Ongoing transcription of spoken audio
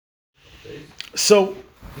So,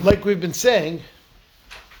 like we've been saying,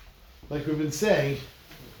 The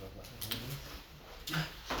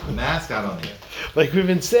mascot on here.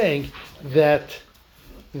 that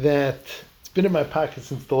it's been in my pocket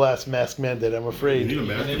since the last mask mandate. I'm You afraid. need a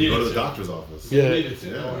mask. You go to the doctor's office. Yeah,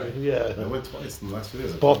 Yeah. I went twice in the last few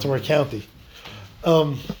days. Baltimore County.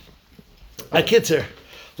 I kids her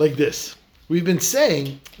like this. We've been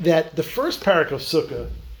saying that the first parak of Sukkah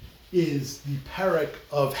is the parak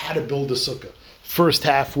of how to build a Sukkah. First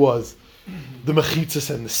half was the mechitzas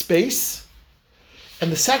and the space,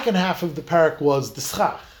 and the second half of the parak was the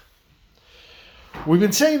schach. We've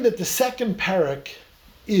been saying that the second parak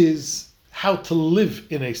is how to live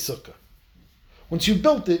in a Sukkah. Once you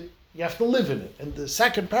built it, you have to live in it. And the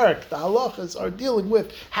second parak, the halachas, are dealing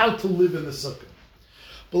with how to live in the Sukkah.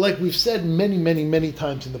 But like we've said many, many, many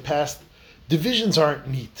times in the past, divisions aren't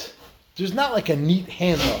neat. There's not like a neat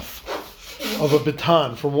handoff of a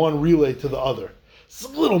baton from one relay to the other. It's a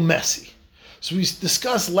little messy. So we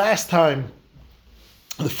discussed last time,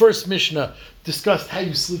 the first Mishnah discussed how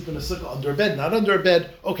you sleep in a sukkah, under a bed, not under a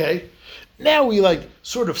bed. Okay. Now we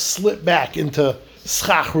sort of slip back into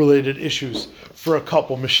schach related issues for a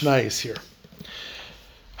couple Mishnayos here.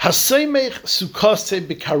 Haseimech sukkase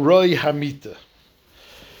b'karoi hamita.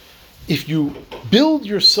 If you build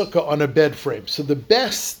your sukkah on a bed frame, so the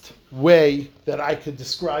best way that I could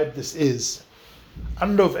describe this is, I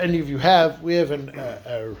don't know if any of you have, we have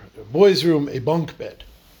a boys' room, a bunk bed.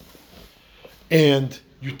 And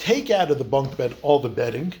you take out of the bunk bed all the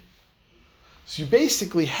bedding, so you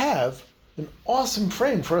basically have an awesome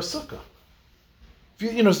frame for a sukkah.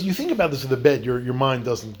 If you think about this with a bed, your mind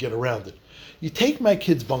doesn't get around it. You take my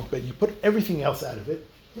kid's bunk bed, you put everything else out of it,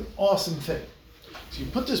 an awesome thing. So you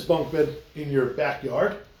put this bunk bed in your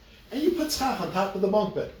backyard, and you put schach on top of the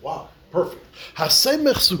bunk bed. Wow, perfect. The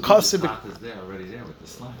top is there, already there with the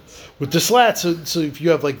slats. With the slats, so if you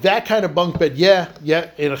have that kind of bunk bed, in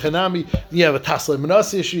a chanami, you have a tasle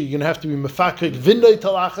menas issue, you're going to have to be mefakrik, vindoi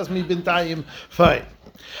talachas mi bintayim, fine.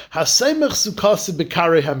 Haseimech sukkase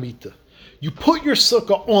b'karei hamita. You put your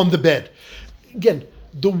sukkah on the bed. Again,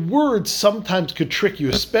 the words sometimes could trick you,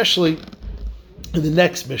 especially in the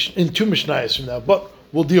next mission, in two Mishnayos from now, but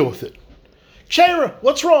we'll deal with it. Kshera,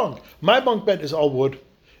 what's wrong? My bunk bed is all wood.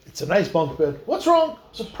 It's a nice bunk bed. What's wrong?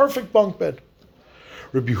 It's a perfect bunk bed.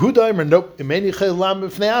 Rabbi Yehuda, nope.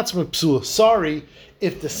 Sorry,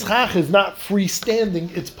 if the schach is not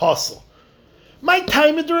freestanding, it's puzzle. My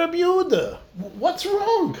time at the Rabbi Yehuda. What's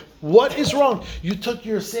wrong? What is wrong? You took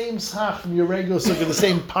your same schach from your regular sukkah, the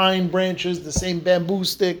same pine branches, the same bamboo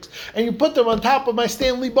sticks, and you put them on top of my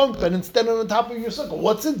Stanley bunk bed instead of on top of your sukkah.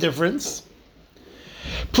 What's the difference?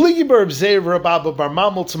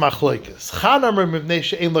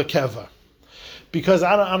 Because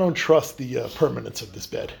I don't trust the permanence of this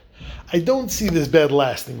bed. I don't see this bed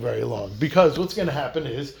lasting very long. Because what's going to happen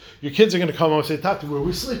is your kids are going to come home and say, Tati, where are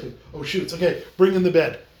we sleeping? Oh shoot, it's okay, bring in the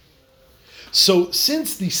bed. So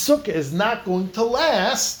since the sukkah is not going to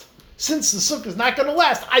last,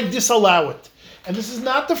 I disallow it. And this is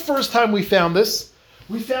not the first time we found this.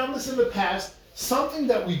 We found this in the past. Something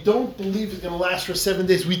that we don't believe is going to last for 7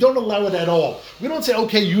 days, we don't allow it at all. We don't say,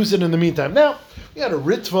 okay, use it in the meantime. Now, we had a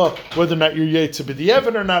ritva, whether or not you're yetzer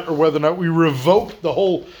b'di'evan or not, or whether or not we revoke the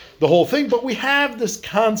whole thing, but we have this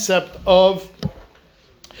concept of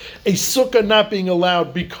a sukkah not being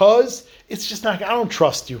allowed because it's just not, I don't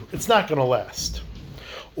trust you. It's not going to last.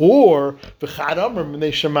 Or, not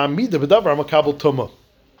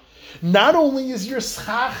only is your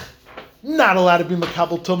schach not allowed to be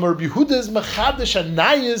makabel tumah, Rabbi Yehuda is mechadash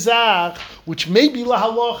anayazach, which may be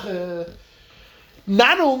lahalocha.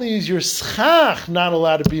 Not only is your schach not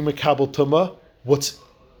allowed to be makabel tumah, what's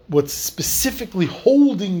specifically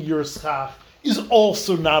holding your schach is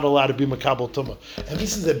also not allowed to be makabel tumah. And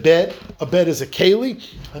this is a bed is a keli,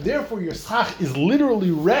 and therefore your schach is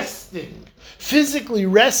literally physically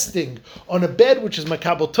resting on a bed which is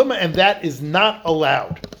makabel tumah, and that is not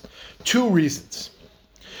allowed. 2 reasons.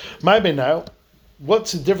 My bad now,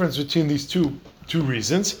 what's the difference between these two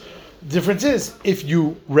reasons? The difference is if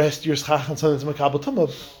you rest your schach on something that's makabel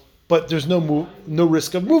tumah, but there's no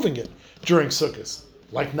risk of moving it during sukkahs,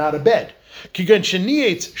 like not a bed. Kigan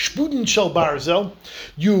shenietz shpuden shel barzel,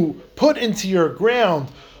 you put into your ground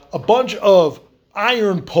a bunch of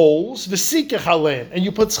iron poles, v'sikach alein, and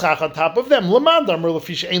you put schach on top of them. According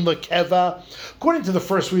to the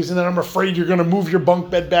first reason, that I'm afraid you're going to move your bunk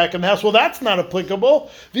bed back in the house. Well, that's not applicable.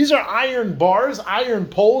 These are iron bars, iron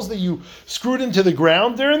poles that you screwed into the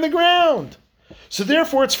ground. They're in the ground. So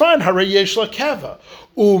therefore, it's fine. Harei yesh la keva.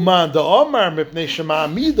 Uman da'omar mipnei shema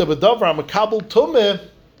amida b'davar makabel tumeh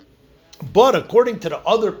But according to the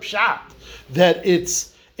other pshat, that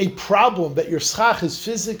it's a problem that your schach is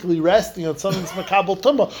physically resting on something that's makabel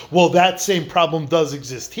tumah, well, that same problem does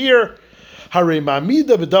exist here. Harei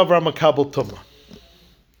ma'amida b'davar makabel tumah.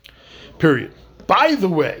 Period. By the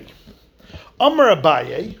way, Amar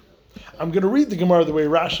Abaye, I'm going to read the Gemara the way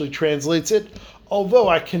Rashi translates it, although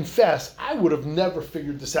I confess I would have never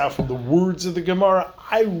figured this out from the words of the Gemara.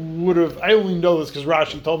 I only know this because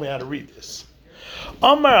Rashi told me how to read this.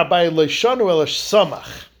 Amar Abaye leishanu elash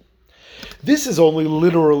samach. This is only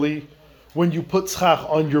literally when you put schach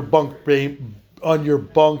on your bunk bed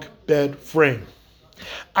frame.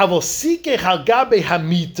 Avosike hagabe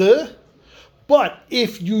hamita. But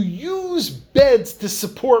if you use beds to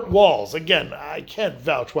support walls, again, I can't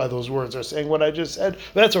vouch why those words are saying what I just said.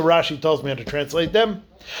 That's what Rashi tells me how to translate them.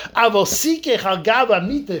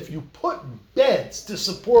 If you put beds to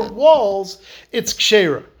support walls, it's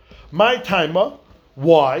kshera. My taima,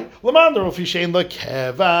 why?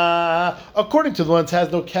 According to the ones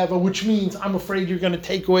has no keva, which means I'm afraid you're going to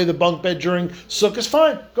take away the bunk bed during Sukkot.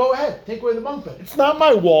 Fine, go ahead, take away the bunk bed. It's not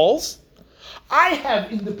my walls. I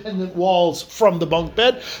have independent walls from the bunk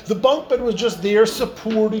bed. The bunk bed was just there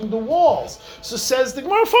supporting the walls. So says the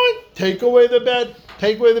Gemara, fine, take away the bed.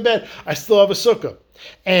 I still have a sukkah.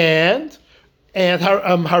 And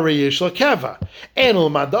harayesh lakeva. And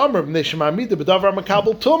l'madamar b'nei b'davar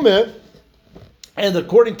makabel tumeh. And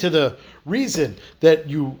according to the reason that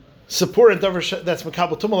you support a davar that's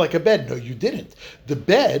makabel tumeh like a bed, no, you didn't. The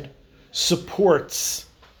bed supports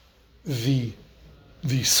the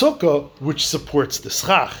sukkah, which supports the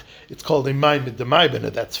schach. It's called a ma'amid d'maimid,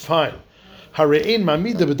 and that's fine. Hare'ein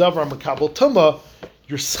ma'amida b'davar makabel tumah.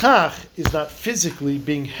 Your schach is not physically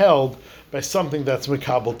being held by something that's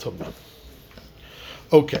makabel tumah.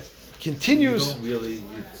 Okay, continues. You don't really,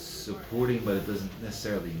 it's supporting, but it doesn't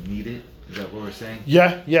necessarily need it. Is that what we're saying?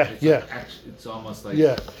 Yeah. It's almost like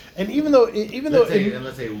And even though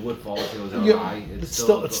let's say wood falls, it was high. It's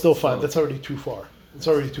still fine. That's already too far.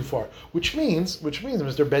 Which means,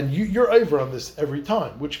 Mr. Ben, you're over on this every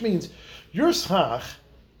time. Which means your schach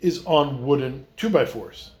is on wooden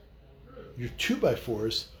 2x4s. Your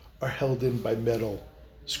 2x4s are held in by metal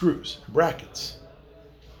screws, brackets.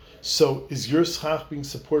 So is your schach being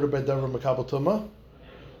supported by davar makabel tumah?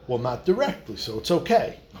 Well, not directly, so it's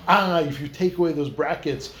okay. If you take away those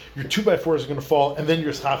brackets, your 2x4s are going to fall, and then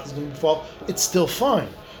your schach is going to fall. It's still fine.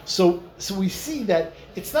 So we see that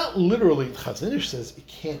it's not literally, Chazon Ish says, it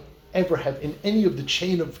can't ever have, in any of the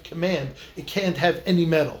chain of command, it can't have any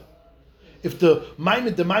metal. If the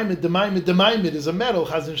ma'amid is a metal,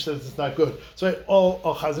 Chazon Ish says it's not good. So all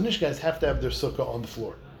Chazon Ish guys have to have their sukkah on the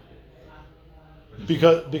floor.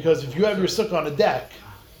 Because if you have your sukkah on a deck,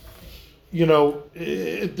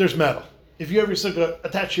 there's metal. If you have your sukkah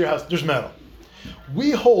attached to your house, there's metal. We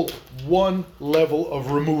hold one level of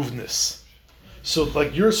removedness. So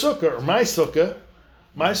like your sukkah or my sukkah,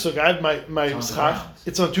 I have my schach.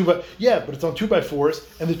 It's on but it's on 2x4s,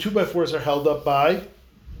 and the 2x4s are held up by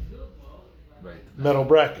metal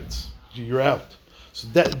brackets. You're out. So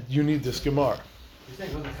that you need this gemara. You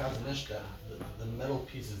think when the Chazon Ish, the metal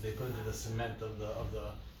pieces they put into the cement of the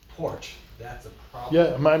porch, that's a problem.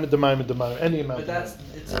 Yeah, ma'amid, any amount. But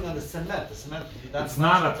it's on the cement. The cement. It's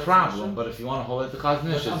not a problem, but if you want to hold it to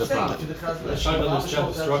Chazon Ish, it's a problem. The Chazon Ish, I don't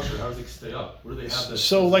understand the structure. How does it stay up? Where do they have this?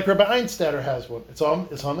 So like Rabbi Einstadter has one. It's on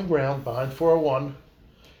the ground behind 401.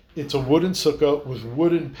 It's a wooden sukkah with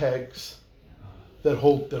wooden pegs that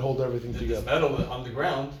hold everything together. It's metal on the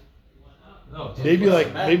ground. No, Maybe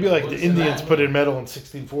like the Indians put in metal in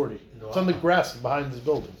 1640. It's on the grass behind this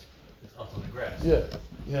building. It's up on the grass. Yeah.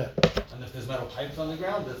 And if there's metal pipes on the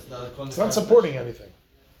ground, It's not supporting anything.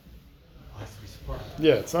 It has to be supporting.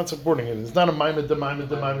 Yeah, it's not supporting it. It's not a ma'amid.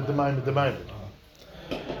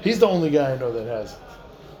 He's the only guy I know that has it.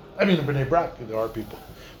 I mean, in Bnei Brak, there are people,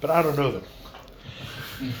 but I don't know them.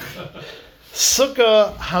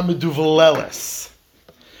 Sukkah hamiduvleles.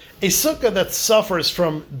 A sukkah that suffers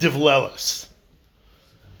from divleles.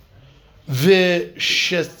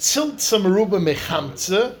 V'shetziltza meruba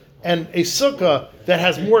mechamtze, and a sukkah that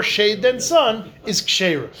has more shade than sun is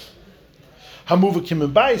kshera. Hamuva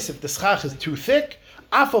kimin bais, if the schach is too thick,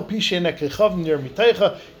 afal pishe nekrechav near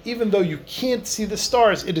mitaycha, even though you can't see the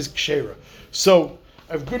stars, it is kshera. So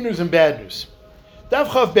I have good news and bad news. Daf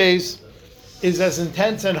Chav Beis is as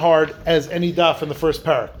intense and hard as any daf in the first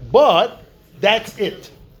parak, but that's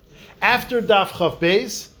it. After Daf Chav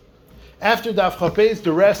Beis,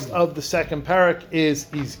 the rest of the second parak is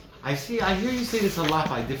easy. I hear you say this a lot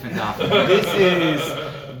by different doctors. This is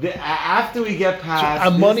after we get past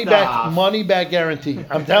a money back guarantee.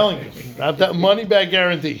 I'm telling you, money back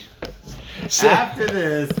guarantee. After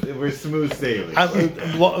this, we're smooth sailing.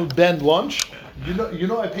 Ben, lunch? You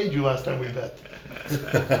know I paid you last time we bet.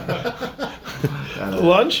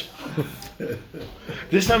 Lunch?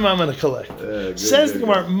 This time I'm going to collect. Says the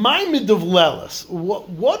Gemara, my midovlelis.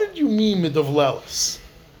 What did you mean midovlelis?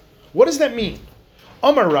 What does that mean?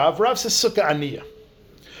 Amar Rav says sukkah aniyah.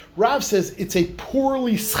 Rav says it's a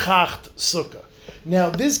poorly schacht sukkah. Now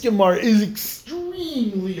this Gemara is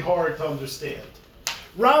extremely hard to understand.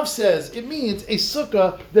 Rav says it means a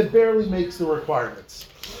sukkah that barely makes the requirements.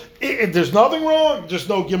 There's nothing wrong. There's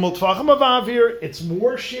no gimel tfachim of avir. It's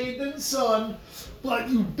more shade than sun, but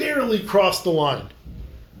you barely cross the line.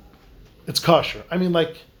 It's kosher.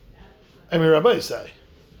 Rabbi say,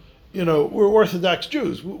 we're Orthodox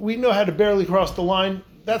Jews. We know how to barely cross the line.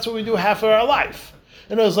 That's what we do half of our life.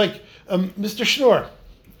 And I was like, Mr. Schnorr,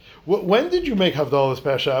 when did you make Havdalah this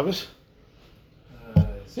past Shabbos?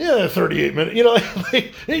 38 minutes.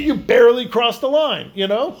 You barely crossed the line,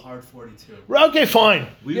 Hard 42. Okay, fine.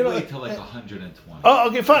 We wait till like 120. Oh,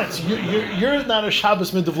 okay, fine. So you're not a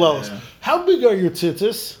Shabbos midavlelis. Yeah. How big are your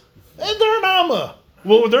tzitzis? They're an amma.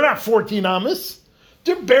 Well, they're not 14 ammas.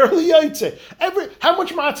 They're barely yaitse. How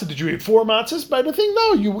much matzah did you eat? 4 matzahs by the thing?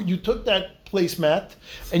 No, you took that placemat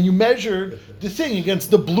and you measured the thing against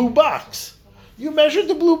the blue box. You measured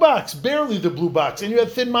the blue box, barely the blue box, and you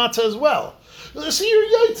had thin matzah as well. So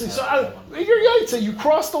you're yaitse. You're yaitse. You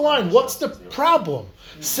crossed the line. What's the problem?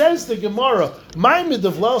 Says the Gemara, my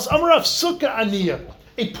midavlelis amarav sukkah aniyah,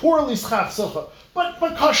 a poorly schach sukkah, but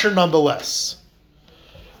kosher nonetheless.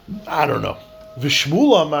 I don't know.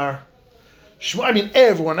 V'shmuel amar.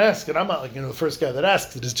 Everyone asks it. I'm not the first guy that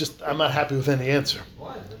asks it. Is just I'm not happy with any answer.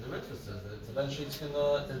 Why? The Ritva says that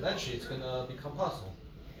eventually it's gonna become possible.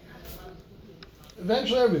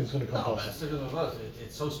 Eventually, everything's going to come possible. No,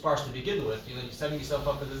 it's so sparse to begin with. You're setting yourself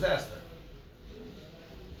up for disaster.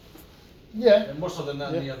 Yeah. And more so than the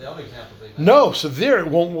other examples. No, so there it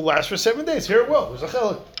won't last for 7 days. Here it will. There's a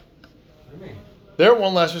chelik. What do you mean? There it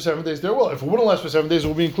won't last for 7 days. There will. If it wouldn't last for 7 days, it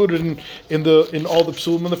will be included in all the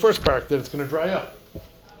psulim in the first parak that it's going to dry up.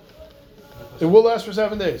 It will last for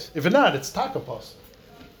 7 days. If not, it's takapas.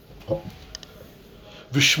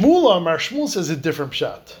 V'shmuel Amar, Shmuel says a different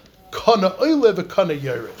pshat. Kana oile v'kana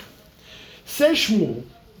yared. Says Shmuel,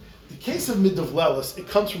 the case of midavlelis, it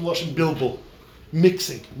comes from lashon bilbul,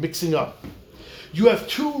 mixing up. You have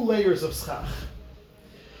 2 layers of schach,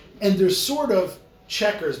 and there's sort of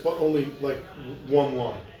checkers, but only like one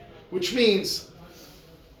line, which means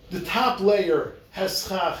the top layer has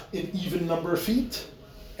schach in even number of feet,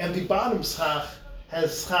 and the bottom schach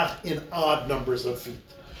has schach in odd numbers of feet.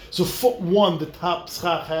 So foot 1, the top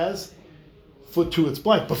schach has. Foot 2, it's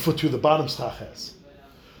blank, but foot 2, the bottom schach has.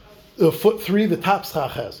 Foot 3, the top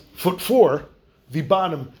schach has. Foot 4, the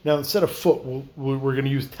bottom. Now, instead of foot, we're going to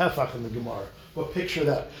use tefach in the Gemara. But picture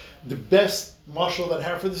that. The best mashal that I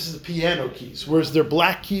have for this is the piano keys. Whereas there are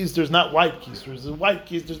black keys, there's not white keys. Whereas there's white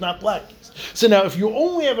keys, there's not black keys. So now, if you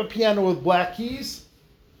only have a piano with black keys,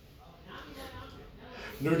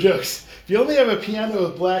 no jokes. If you only have a piano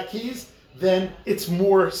with black keys, then it's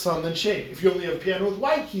more sun than shade. If you only have a piano with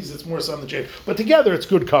white keys, it's more sun than shade. But together, it's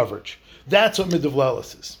good coverage. That's what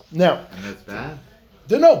midavlelis is. Now, and that's bad?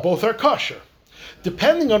 No, both are kosher.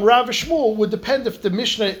 Depending on Rav Shmuel, would depend if the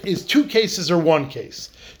Mishnah is 2 cases or 1 case.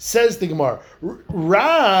 Says the Gemara,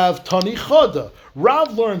 Rav Tani Choda.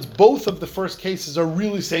 Rav learns both of the first cases are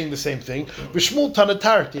really saying the same thing. V'Shmuel Tana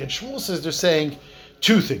Tarti. And Shmuel says they're saying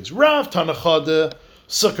 2 things. Rav Tana Choda,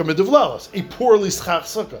 sukkah midavlelis, a poorly schach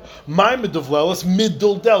sukkah. My midavlelis,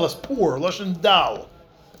 middoldelis, poor, lashon dal.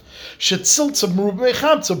 Shetziltza merubah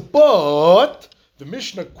mechamtza, but the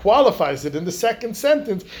Mishnah qualifies it in the second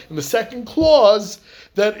sentence, in the second clause,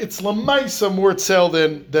 that it's lamaisa more tzel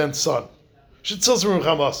than sun. Shetziltza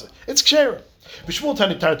merubah mechamtza. It's ksheira. V'shmuel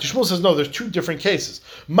tani tarti. Shmuel says no. There's 2 different cases.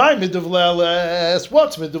 My midavlelis,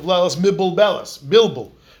 what's midavlelis? Mibulbelis,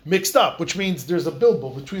 bilbul, mixed up, which means there's a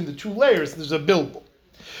bilbul between the 2 layers. There's a bilbul.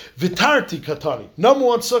 Vitarti katani. Number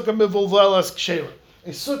 1 sukkah mivulvelas ksheira. A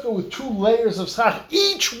sukkah with 2 layers of schach,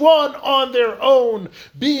 each one on their own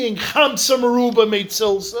being chamsa meruba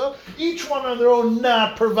meitzilsa, each one on their own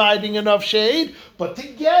not providing enough shade, but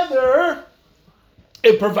together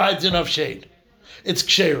it provides enough shade. It's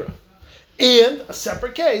ksheira. And a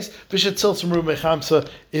separate case, vishatzilsa meruba mechamsa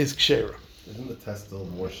is ksheira. Isn't the test still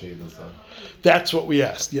more shade than sun? That's what we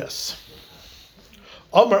asked, yes.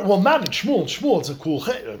 Well, not in Shmuel. Shmuel, it's a cool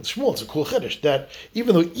chiddush that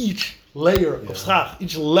even though each layer of schach,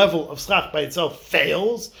 each level of schach by itself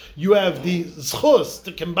fails, you have the zchus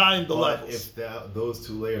to combine the levels. If those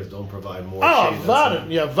 2 layers don't provide more shade than sun.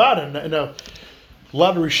 Vaden. No. A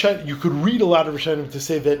lot of Rishonim, you could read a lot of Rishonim to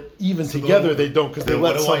say that even together they don't, because they Then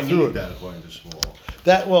let what do I some through need it. that according to Shmuel?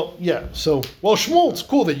 That, well, yeah. So, well, Shmuel, it's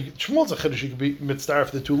cool that Shmuel's a chiddush. You could be mitzvah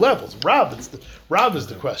for the two levels. Rav is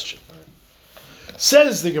the question.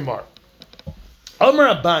 Says the Gemara,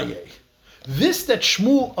 Amar Abaye, this that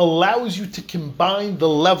Shmuel allows you to combine the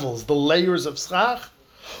levels, the layers of schach,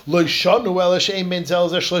 lo yishanu ela she'ein ben zel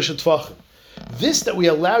zeh shloisha tefachim. This that we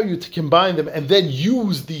allow you to combine them and then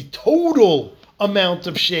use the total amount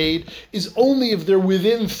of shade is only if they're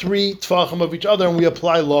within 3 tefachim of each other and we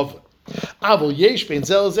apply love. Avol yesh ben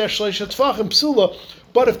zel zeh shloisha tefachim psula.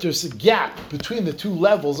 But if there's a gap between the two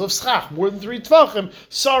levels of schach, more than 3 tefachim,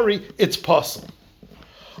 sorry, it's possible.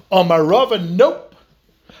 Amar Rava, nope.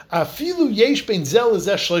 Afilu yesh ben zel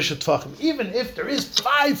zeh shloisha tefachim. Even if there is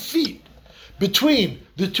 5 feet between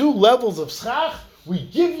the two levels of schach, we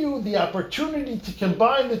give you the opportunity to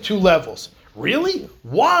combine the two levels. Really?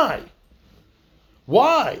 Why?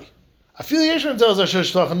 Why? Afilu yesh ben zel zeh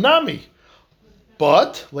shloisha tefachim nami.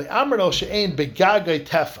 But le'amar el she'ein begagai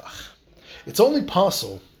tefach. It's only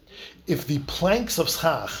possible if the planks of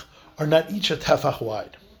schach are not each a tefach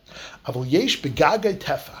wide. Avol yesh begagai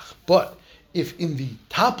tefach. But if in the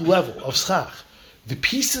top level of schach, the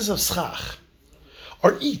pieces of schach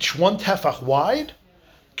are each 1 tefach wide,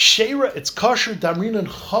 kshera, it's kosher, damrin, and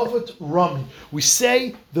chavat rami. We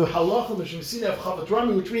say the halacha l'shemesina of chavat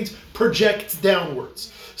rami, which means project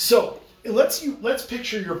downwards. So let's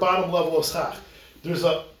picture your bottom level of schach. There's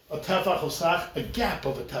a tefach of schach, a gap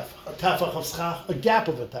of a tefach of schach, a gap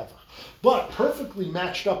of a tefach. But perfectly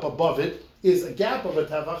matched up above it is a gap of a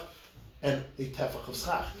tefach and a tefach of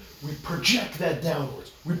schach. We project that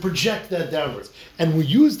downwards. And we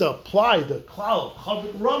apply the klal of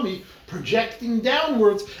Chavit Rami, projecting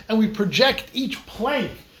downwards, and we project each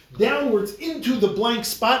plank downwards into the blank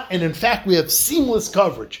spot, and in fact we have seamless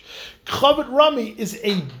coverage. Chavit Rami is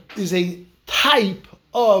a type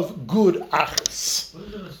of good achas. What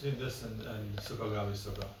is the difference between this and Sukkah Gabi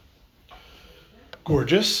Sukkah?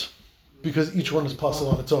 Gorgeous, because each one is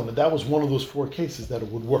possible on its own, and that was one of those 4 cases that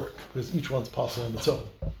it would work, because each one's possible on its own.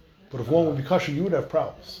 But if one would be kosher, you would have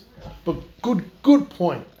problems. But good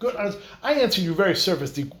point. Good. I answer you very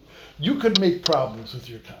surface deep. You could make problems with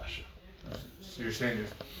your kasha. So you're saying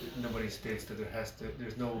nobody states that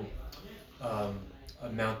there's no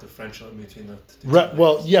amount differential between the two. Right.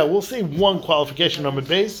 Well, yeah, we'll say one qualification on the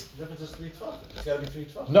base. The difference is 3 tefachim. It's got to be 3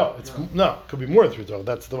 tefachim. No, it could be more than 3 12.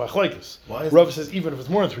 That's the machlekes. Why is Rav says even if it's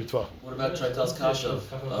more than 3 12. What about Traitel's kasha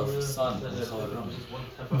of sun and Chavit Rami?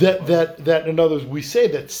 That in other words, we say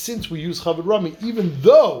that since we use Chavit Rami, even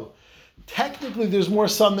though technically there's more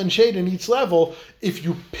sun than shade in each level, if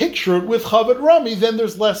you picture it with Chavit Rami, then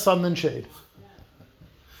there's less sun than shade.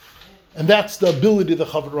 And that's the ability that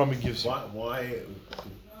Chavit Rami gives you.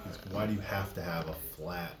 Why do you have to have a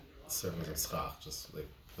flat surface of schach? Just like,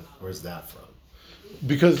 where's that from?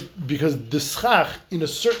 Because the schach, in a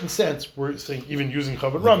certain sense, we're saying even using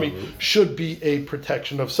Chavit Rami, should be a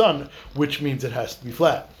protection of sun, which means it has to be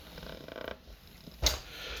flat.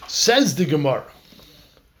 Says the Gemara,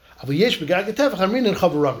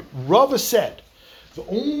 Rava said, the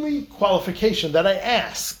only qualification that I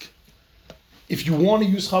ask if you want to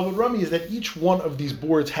use Chavit Rami is that each one of these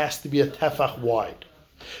boards has to be a tefach wide.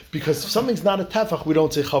 Because if something's not a tefach, we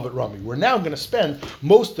don't say Chavit Rami. We're now going to spend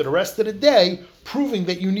most of the rest of the day proving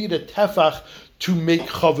that you need a tefach to make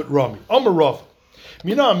Chavit Rami. Amar Rav,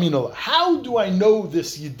 Mina Aminala. How do I know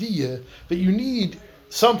this yediyah that you need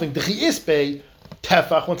something? The Chi'ispe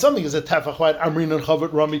tefach. When something is a tefach wide, Amrin and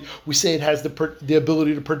Chavit Rami, we say it has the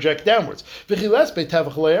ability to project downwards. V'chilespe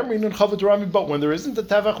tefach le Amrin and Chavit Rami. But when there isn't a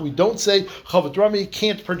tefach, we don't say Chavit Rami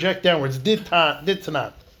can't project downwards. Did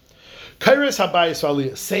tanan. Kairos habayis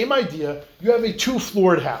aliyah. Same idea. You have a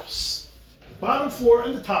 2-floored house, bottom floor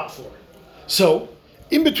and the top floor. So,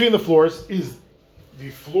 in between the floors is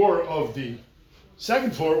the floor of the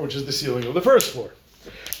second floor, which is the ceiling of the first floor,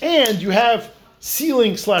 and you have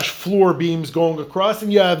ceiling/floor beams going across,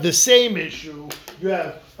 and you have the same issue. You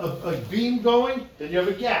have a beam going, then you have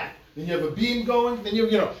a gap, then you have a beam going, then you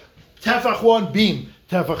have tefach 1 beam,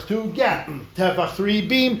 tefach 2 gap, tefach 3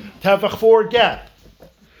 beam, tefach 4 gap.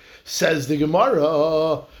 Says the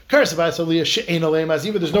Gemara, there's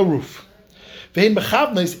no roof. And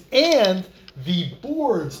the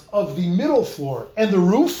boards of the middle floor and the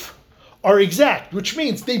roof are exact, which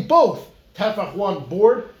means they both, tefach 1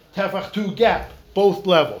 board, tefach 2 gap, both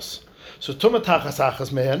levels. So tumatachas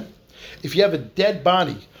achas man, if you have a dead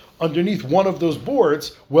body underneath one of those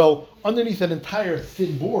boards, well, underneath an entire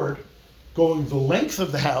thin board, going the length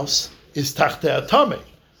of the house, is tachtei atame.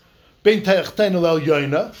 Ben te'achtein el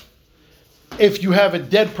yoina. if you have a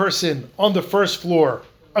dead person on the first floor,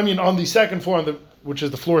 on the second floor, which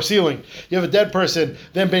is the floor ceiling, you have a dead person,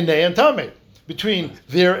 then Beinei and Tameh. Between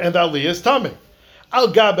there and the Aliyah is Tameh. Al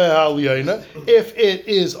Gabe Aliyah, if it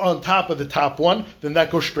is on top of the top one, then that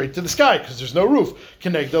goes straight to the sky because there's no roof.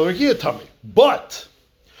 Connect the Rekia Tameh. But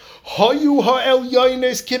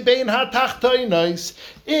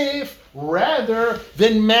if rather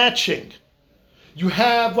than matching, you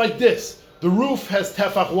have like this. The roof has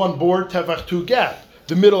tefach 1 board, tefach 2 gap.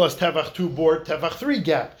 The middle has tefach 2 board, tefach 3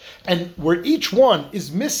 gap. And where each one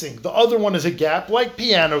is missing, the other one is a gap, like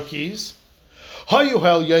piano keys. If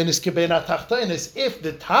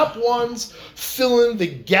the top ones fill in the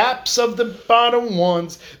gaps of the bottom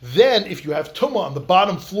ones, then if you have tumah on the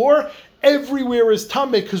bottom floor, everywhere is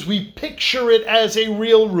tameh because we picture it as a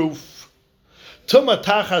real roof. Tumah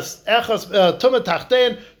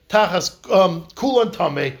tachtein tachas kulan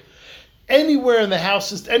tameh. Anywhere in the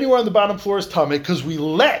house, anywhere on the bottom floor is tameh because we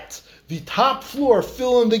let the top floor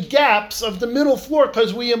fill in the gaps of the middle floor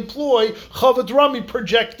because we employ chavad rami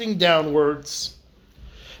projecting downwards.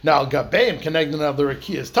 Now, gabeim connecting another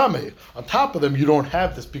rakia is tameh. On top of them, you don't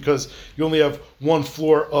have this because you only have one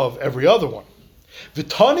floor of every other one.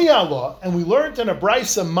 V'tani Allah, and we learned in a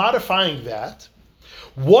brisa modifying that.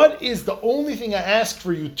 What is the only thing I ask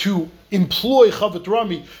for you to employ Chavat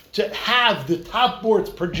Rami to have the top boards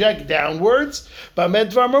project downwards? Where the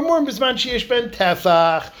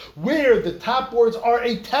top boards are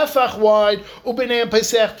a tefach wide,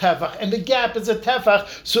 and the gap is a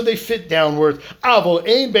tefach, so they fit downwards.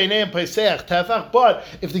 But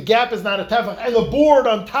if the gap is not a tefach and the board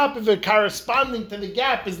on top of it corresponding to the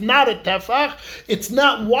gap is not a tefach, it's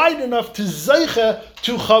not wide enough to zeicha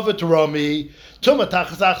to Chavat Rami. Then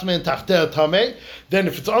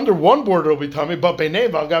if it's under one board it'll be tameh, but beinei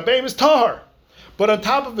v'al is tahar. But on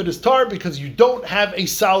top of it is tahar because you don't have a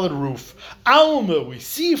solid roof. Alma, we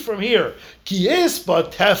see from here, ki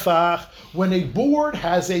isba tefach, when a board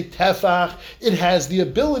has a tefach, it has the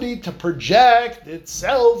ability to project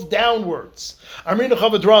itself downwards. Amrina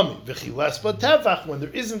chavad rami, v'chi lesba tefach, when there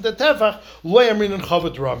isn't a tefach, lo amrina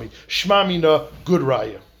chavad rami. Shma mina, good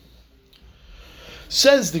raya.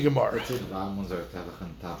 Says the Gemara. Let's say the bottom ones are tefach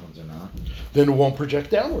and the top ones are not. Then it won't project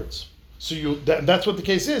downwards. So that's what the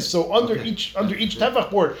case is. So under each tefach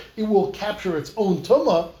board, it will capture its own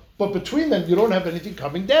tumah, but between them you don't have anything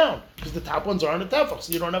coming down because the top ones aren't a tefach,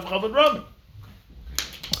 so you don't have chavad rami.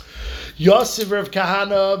 Yosef Rav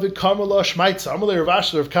Kahana v'Karmela Shmaitza Amalei Rav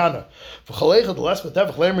Asher Rav Kahana v'Chalecha the last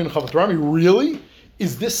tefach le'amrin chavad rami. Really,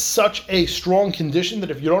 is this such a strong condition that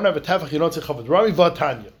if you don't have a tefach you don't say chavad rami?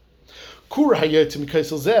 V'Tanya. So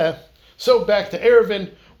back to Erevin,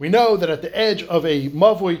 we know that at the edge of a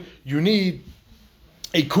mavui you need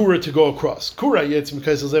a kura to go across. If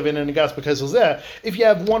you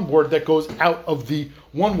have one board that goes out of the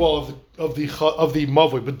one wall of the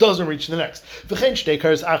mavui but doesn't reach the next.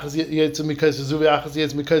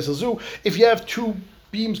 If you have two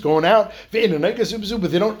beams going out, but they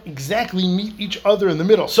don't exactly meet each other in the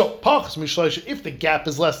middle. So, if the gap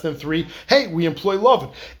is less than 3, hey, we employ lovin.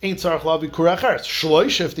 Ain't tzarich lavi kura acharis.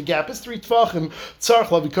 Shloisha, if the gap is 3 tvachim, tzarich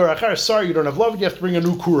lavi kura acharis. Sorry, you don't have lovin, you have to bring a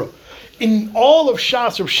new kura. In all of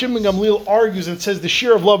Shas, Rav Shimon Gamliel argues and says the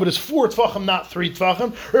shear of lovin is 4 tvachim, not 3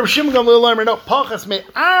 tvachim. Rav Shimon Gamliel learned, no, pachas me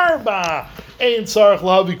arba. Ain't tzarich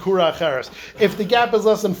lavi kura acharis. If the gap is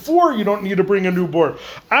less than 4, you don't need to bring a new board.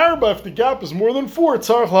 Arba, if the gap is more than 4,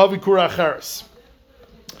 tzarich lavi kura acharis.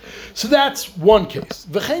 So that's one case.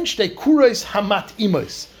 V'chein shtei kurais hamat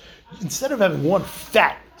imais. Instead of having one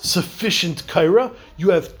fat, sufficient kaira,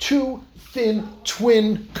 you have 2 thin,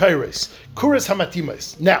 twin kairas. Kurais hamat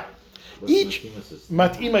imais. Now, each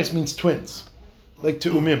matimais means twins, like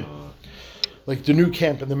Te'umim, like the new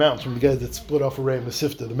camp in the mountains from the guys that split off Arei and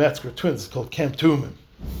Mesivta, the Metzger twins. It's called Camp Te'umim.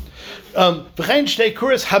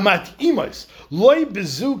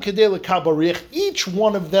 Each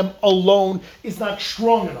one of them alone is not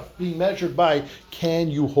strong enough, being measured by can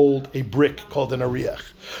you hold a brick called an ariach.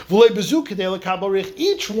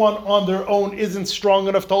 Each one on their own isn't strong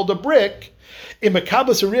enough to hold a brick. If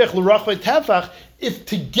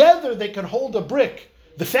together they can hold a brick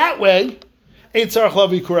the fat way, if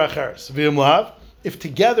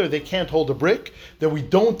together they can't hold a brick, then we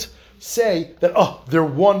don't say that, they're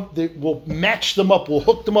one, they will match them up, we'll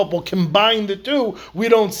hook them up, we'll combine the two. We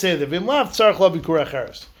don't say that. You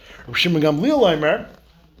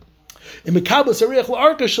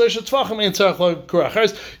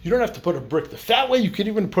don't have to put a brick the fat way, you can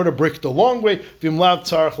even put a brick the long way.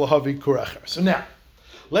 So now,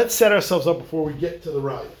 let's set ourselves up before we get to the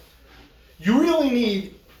raya. You really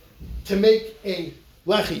need to make a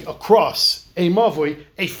lechi across a mavui,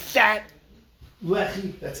 a fat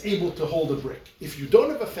lechi that's able to hold a brick. If you don't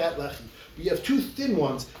have a fat lechi, but you have two thin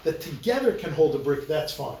ones that together can hold a brick,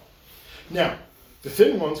 that's fine. Now, the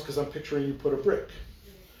thin ones, because I'm picturing you put a brick.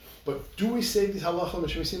 But do we say these halacha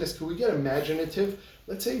l'shmisinas? Can we get imaginative?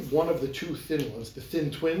 Let's say one of the two thin ones, the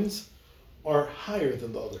thin twins, are higher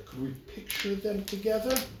than the other. Could we picture them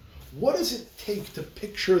together? What does it take to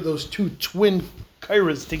picture those two twin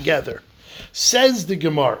kairas together? Says the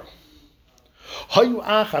Gemara. Hayu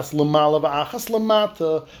achas lamala v'achas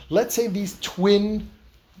lamata. Let's say these twin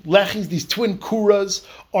lechis, these twin kuras,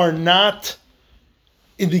 are not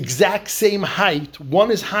in the exact same height. One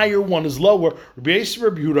is higher, one is lower.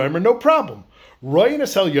 No problem.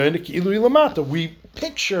 We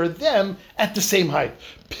picture them at the same height.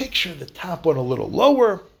 Picture the top one a little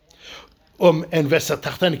lower, and picture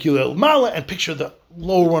the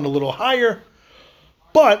lower one a little higher.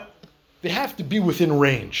 But they have to be within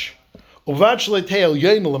range. As long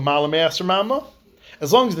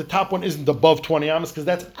as the top one isn't above 20 amas, because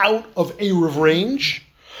that's out of Eruv range.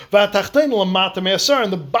 And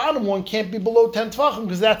the bottom one can't be below 10 tvachim,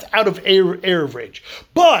 because that's out of Eruv range.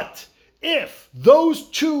 But if those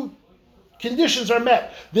two conditions are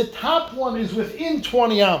met, the top one is within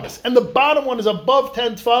 20 amas, and the bottom one is above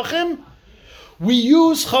 10 tvachim, we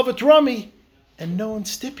use chavet rami, and no one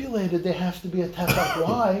stipulated they have to be a tefach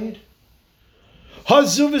wide. We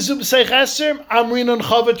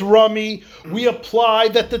apply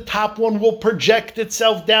that the top one will project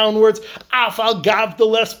itself downwards,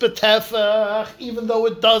 even though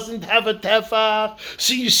it doesn't have a tefach.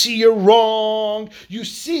 So you see you're wrong. You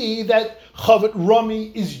see that chavet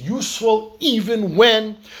rami is useful even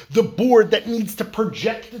when the board that needs to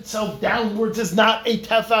project itself downwards is not a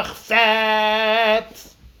tefach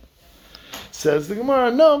fat. Says the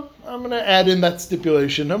Gemara, no, I'm going to add in that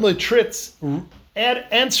stipulation. Normally Tritz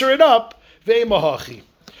answer it up, ve'emahachi.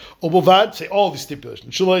 Obovad, say all these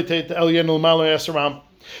stipulations. You're right,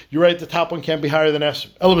 the top one can't be higher than Esr.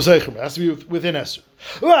 It has to be within Esr.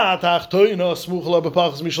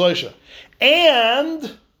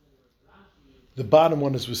 And the bottom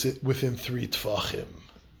one is within 3 tefachim.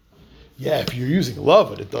 Yeah, if you're using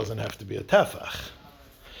Lavid, it doesn't have to be a tefach.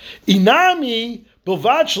 Inami,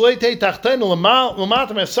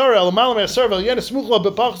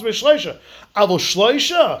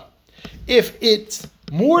 if it's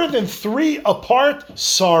more than 3 apart,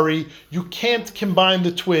 sorry, you can't combine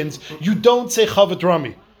the twins. You don't say chavet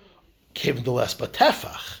rami. Given the less but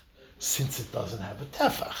tefach, since it doesnn't have a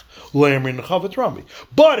tefach. Chavet rami.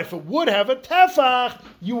 But if it would have a tefach,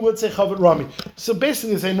 you would say chavet rami. So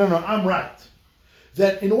basically, they say, no, I'm right.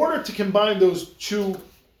 That in order to combine those twin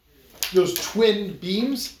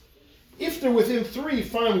beams, if they're within 3,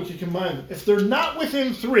 fine, we can combine them. If they're not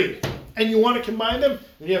within 3 and you want to combine them,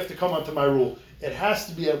 then you have to come onto my rule. It has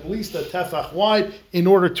to be at least a tefach wide in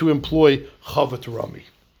order to employ chavet rami.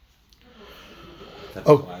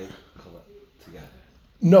 Wide together.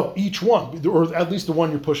 No, each one, or at least the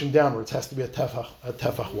one you're pushing downwards, has to be a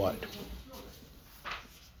tefach wide.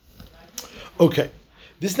 Okay,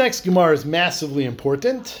 this next Gemara is massively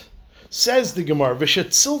important. Says the Gemara,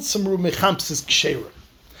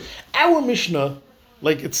 our Mishnah,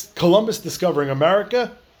 like it's Columbus discovering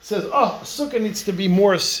America, says, sukkah needs to be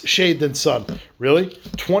more shade than sun. Really?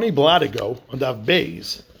 20 blot ago, on Dav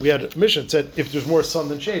Beis, we had a Mishnah that said, if there's more sun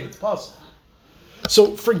than shade, it's possible.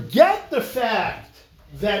 So forget the fact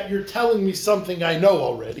that you're telling me something I know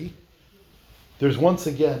already. There's once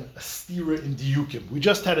again a stira in diyukim. We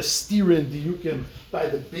just had a stira in diyukim by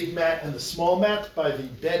the big mat and the small mat, by the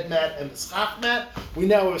bed mat and the schach mat. We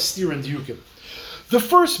now have a stira in diyukim. The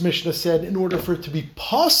first Mishnah said in order for it to be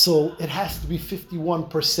possible, it has to be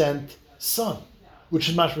 51% sun, which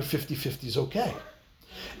is mashma 50-50 is okay.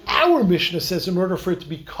 Our Mishnah says in order for it to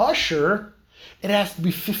be kosher, it has to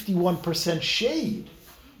be 51% shade,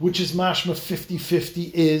 which is mashma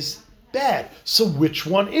 50-50 is bad. So which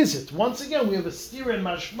one is it? Once again, we have a stira in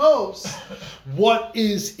mashmos. What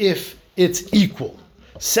is if it's equal?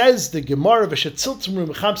 Says the Gemara,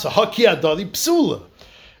 psula.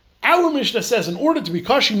 Our Mishnah says in order to be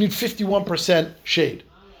kosher, you need 51% shade.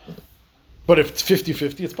 But if it's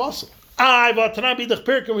 50-50, it's possible. We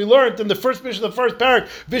learned in the first Mishnah, the first parak,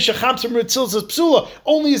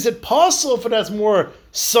 only is it possible if it has more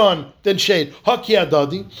sun than shade.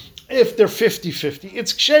 If they're 50-50,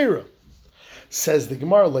 it's kshera. Says the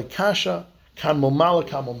Gemara, like kasha, kan momala,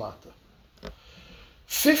 kan momata.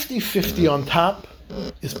 50-50 on top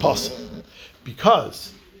is possible.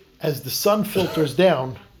 Because as the sun filters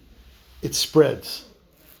down, it spreads.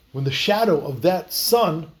 When the shadow of that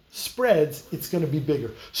sun spreads, it's going to be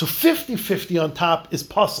bigger. So 50-50 on top is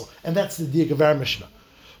possible. And that's the diak of our Mishnah.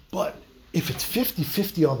 But If it's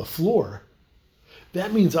 50-50 on the floor,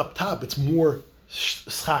 that means up top it's more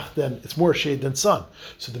schach it's more shade than sun.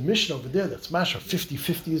 So the Mishnah over there that's masha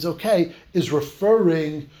 50-50 is okay is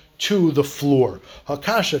referring to the floor.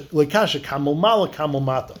 Hakasha lekasha kamel mala kamel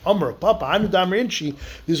mata. Amar papa anu damar inchi.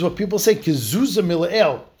 This is what people say kizuza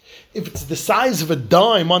milael. If it's the size of a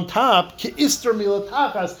dime on top, ki'ister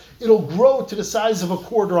milatachas, it'll grow to the size of a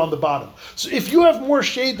quarter on the bottom. So if you have more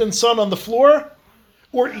shade than sun on the floor,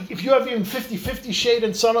 or if you have even 50-50 shade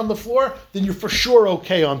and sun on the floor, then you're for sure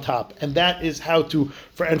okay on top. And that is how to,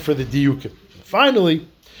 for the diyukim. Finally,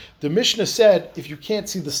 the Mishnah said, if you can't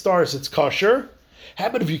see the stars, it's kosher. How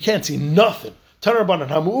about if you can't see nothing?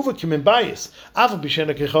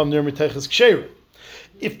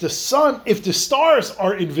 If the stars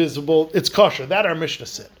are invisible, it's kosher. That our Mishnah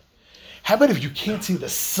said. How about if you can't see the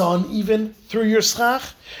sun even through your schach?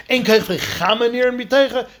 There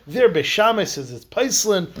Beis Shammai says it's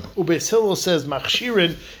paislin, Beis Hillel says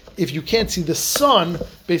machshirin. If you can't see the sun,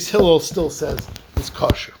 Beis Hillel still says it's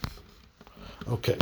kosher. Okay.